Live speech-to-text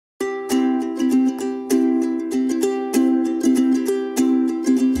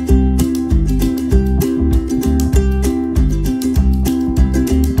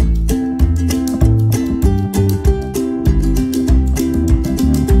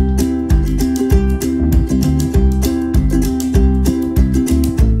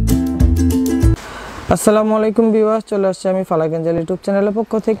আসসালামু আলাইকুম ভিউয়ার্স, চলে আসছে আমি ফালাক এঞ্জেল ইউটিউব চ্যানেলের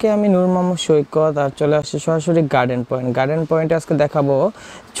পক্ষ থেকে। আমি নূর মোহাম্মদ সৈকত আর চলে আসছি সরাসরি গার্ডেন পয়েন্টে। আজকে দেখাবো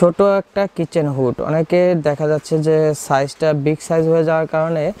ছোট একটা কিচেন হুড। অনেকে দেখা যাচ্ছে যে সাইজটা বিগ সাইজ হয়ে যাওয়ার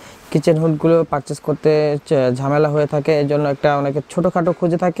কারণে কিচেন হুডগুলো পারচেস করতে ঝামেলা হয়ে থাকে, এই জন্য একটা অনেকে ছোটোখাটো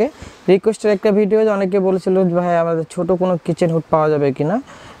খুঁজে থাকে। রিকোয়েস্টের একটা ভিডিও, অনেকে বলেছিল ভাই আমাদের ছোট কোনো কিচেন হুড পাওয়া যাবে কিনা।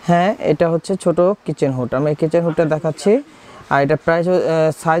 হ্যাঁ, এটা হচ্ছে ছোট কিচেন হুড। আমি কিচেন হুডটা দেখাচ্ছি। আর এটা প্রাইস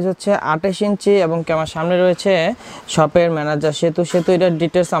সাইজ হচ্ছে 28 ইঞ্চি এবং আমার সামনে রয়েছে শপের ম্যানেজার সেতু এটার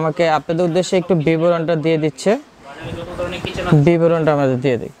ডিটেলস আমাকে আপনাদের উদ্দেশ্যে একটু বিবরণটা দিয়ে দিচ্ছে। বিবরণটা আমাদের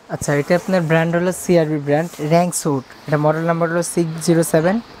দিয়ে দিই। আচ্ছা, এটা আপনার ব্র্যান্ড হলো সিআরবি ব্র্যান্ড র্যাঙ্ক স্যুট। এটা মডেল নাম্বার হলো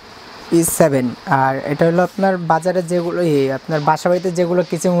 607E7। আর এটা হলো আপনার বাজারে যেগুলো আপনার বাসাবাড়িতে যেগুলো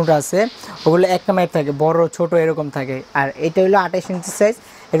কিচেন হুড আছে ওগুলো একটা মাইপ থাকে, বড় ছোট এরকম থাকে। আর এটা হলো 28 ইঞ্চি সাইজ।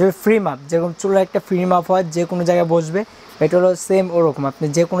 এটা হলো ফ্রি মাপ, যেরকম চুলা একটা ফ্রি মাপ হয়, যে কোনো জায়গায় বসবে। এটা হলো সেম ওরকম, আপনি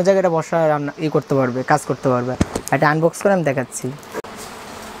যে কোনো জায়গায় এটা বসা রান্না করতে পারবে, কাজ করতে পারবে। এটা আনবক্স করে আমি দেখাচ্ছি।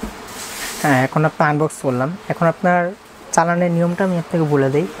 হ্যাঁ, এখন আপনার আনবক্স করলাম। এখন আপনার চালানোর নিয়মটা আমি আপনাকে বলে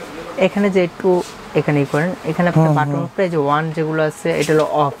দিই। এখানে যে একটু এখানেই করেন, এখানে আপনার বাটনটা যে ওয়ান যেগুলো আছে এটা হলো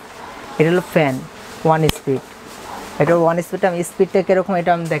অফ, এটা হলো ফ্যান ওয়ান স্পিড। এটা ওয়ান স্পিড। আমি স্পিডটা কীরকম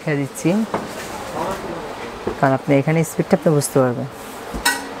এটা আমি দেখা দিচ্ছি, কারণ আপনি এখানে স্পিডটা আপনি বুঝতে পারবেন।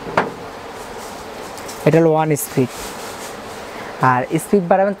 এটা হলো ওয়ান স্পিড। আর স্পিড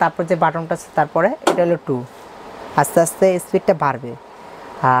বাড়াবেন, তারপর যে বাটনটা আছে তারপরে এটা হলো টু। আস্তে আস্তে স্পিডটা বাড়বে।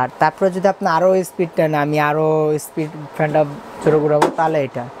 আর তারপরে যদি আপনি আরও স্পিডটা না, আমি আরও স্পিড ফ্যানটা জোরে ঘুরাবো, তাহলে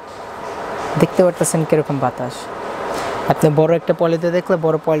এটা দেখতে পারতেছেন কীরকম বাতাস। আপনি বড় একটা পলিতে দেখলে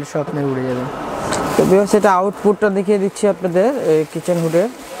বড় পলি সব আপনার উড়ে যাবে। তো সেটা আউটপুটটা দেখিয়ে দিচ্ছি আপনাদের। কিচেন হুডের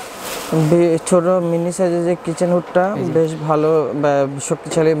ছোট মিনি সাইজের যে কিচেন হুডটা বেশ ভালো,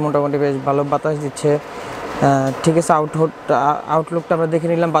 শক্তিশালী, মোটামুটি বেশ ভালো বাতাস দিচ্ছে। ঠিক আছে, আউটলুকটা আমরা দেখে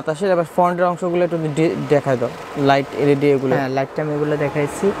নিলাম বাতাসের। এবার ফ্রন্টের অংশগুলো একটু দেখাই দাও, লাইট এলইডি এগুলো। হ্যাঁ, লাইটটা আমি এগুলো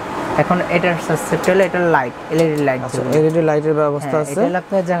দেখাইছি। এখন এটার সাবসেট হলো এটা লাইট, এলইডি লাইট। আচ্ছা, এলইডি লাইটের ব্যবস্থা আছে। এটা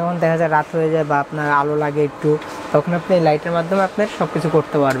আপনার যখন দেখা যায় রাত হয়ে যায় বা আপনার আলো লাগে একটু, তখন আপনি লাইটের মাধ্যমে আপনার সব কিছু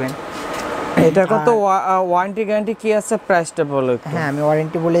করতে পারবেন। এটা কত ওয়ারেন্টি গ্যারান্টি কি আছে, প্রাইসটা বলো। হ্যাঁ, আমি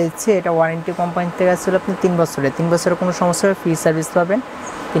ওয়ারেন্টি বলে দিচ্ছি। এটা ওয়ারেন্টি কোম্পানি থেকে আসলে আপনি 3 বছরের। 3 বছরের কোনো সমস্যা হলে ফ্রি সার্ভিস পাবেন।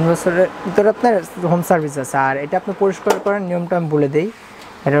 3 বছরের ভিতরে আপনার হোম সার্ভিস আছে। আর এটা আপনি পরিষ্কার করার নিয়মটা আমি বলে দিই।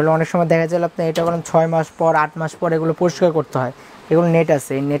 এটা হলো অনেক সময় দেখা যায় আপনি এটা করেন 6 মাস পর 8 মাস পর এগুলো পরিষ্কার করতে হয়। এগুলো নেট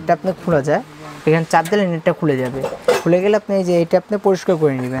আছে, এই নেটটা আপনি খোলা যায়, এখানে চাপ দিলে নেটটা খুলে যাবে। খুলে গেলে আপনি এই যে এটা আপনি পরিষ্কার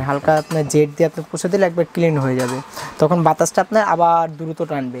করে নেবেন, হালকা আপনার জেট দিয়ে আপনি পুষে দিলে একবার ক্লিন হয়ে যাবে। তখন বাতাসটা আপনার আবার দ্রুত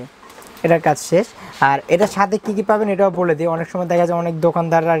টানবে। এটার কাজ শেষ। আর এটার সাথে কী কী পাবেন এটাও বলে দিই। অনেক সময় দেখা যায় অনেক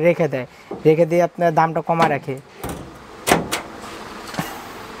দোকানদাররা রেখে দিয়ে আপনার দামটা কমা রাখে।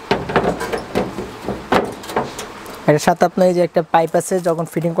 এটার সাথে আপনার এই যে একটা পাইপ আছে, যখন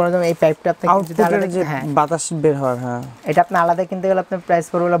ফিটিং করার জন্য এই পাইপটা আপনি বাতাস বের হয়। হ্যাঁ, এটা আপনি আলাদা কিনতে গেলে আপনার প্রাইস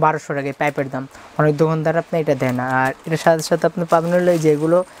পড়বে হলো 1200 টাকা, এই পাইপের দাম। অনেক দোকানদার আপনি এটা দেয় না। আর এটার সাথে সাথে আপনি পাবেন হলো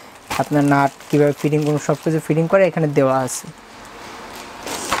যেগুলো আপনার নাট কীভাবে ফিটিং করুন সব কিছু ফিটিং করে এখানে দেওয়া আছে।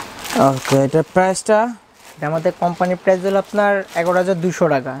 ওকে, এটার প্রাইসটা আমাদের কোম্পানির প্রাইস হলো আপনার 11,200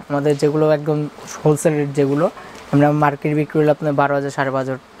 টাকা। আমাদের যেগুলো একদম হোলসেল রেট, যেগুলো আমরা মার্কেট বিক্রি হলো আপনার 12,000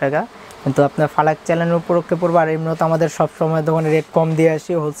 12,500 টাকা। কিন্তু আপনার ফালাক চ্যানেলের উপরকে পড়বে। আর এমনি তো আমাদের সবসময় দোকানে রেট কম দিয়ে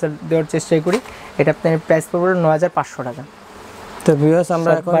আসি, হোলসেল দেওয়ার চেষ্টা করি। এটা আপনার প্রাইস পড়বে 9,500 টাকা। তো ভিউয়ার্স,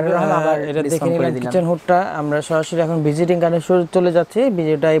 আমরা এখন এটা দেখে নিলাম কিচেন হুডটা। আমরা সরাসরি এখন ভিজিটিং কার্ডে চলে যাচ্ছি।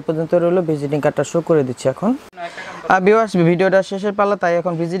 ভিডিওটা এই পর্যন্ত রইলো, ভিজিটিং কার্ডটা শো করে দিচ্ছি এখন। ভিউয়ার্স, ভিডিওটা শেষের পালা, তাই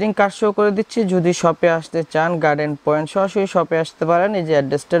এখন ভিজিটিং কার্ড শো করে দিচ্ছি। যদি শপে আসতে চান, গার্ডেন পয়েন্ট সরাসরি শপে আসতে পারেন। এই যে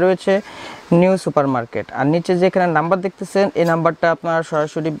অ্যাড্রেসটা রয়েছে নিউ সুপার মার্কেট। আর নিচে যেখানে নাম্বার দেখতেছেন এই নাম্বারটা আপনারা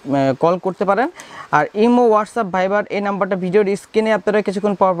সরাসরি কল করতে পারেন। আর ইমো, হোয়াটসঅ্যাপ, ভাইবার এই নাম্বারটা ভিডিওর স্ক্রিনে আপনারা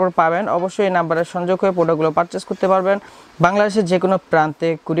কিছুক্ষণ পরপর পাবেন। অবশ্যই এই নাম্বারে সংযোগ হয়ে প্রোডাক্টগুলো পারচেস করতে পারবেন বাংলাদেশের যে কোনো প্রান্তে,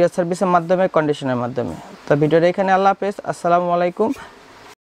 কুরিয়ার সার্ভিসের মাধ্যমে, কন্ডিশনের মাধ্যমে। তো ভিডিওটা এখানে, আল্লাহ হাফেজ, আসসালামু আলাইকুম।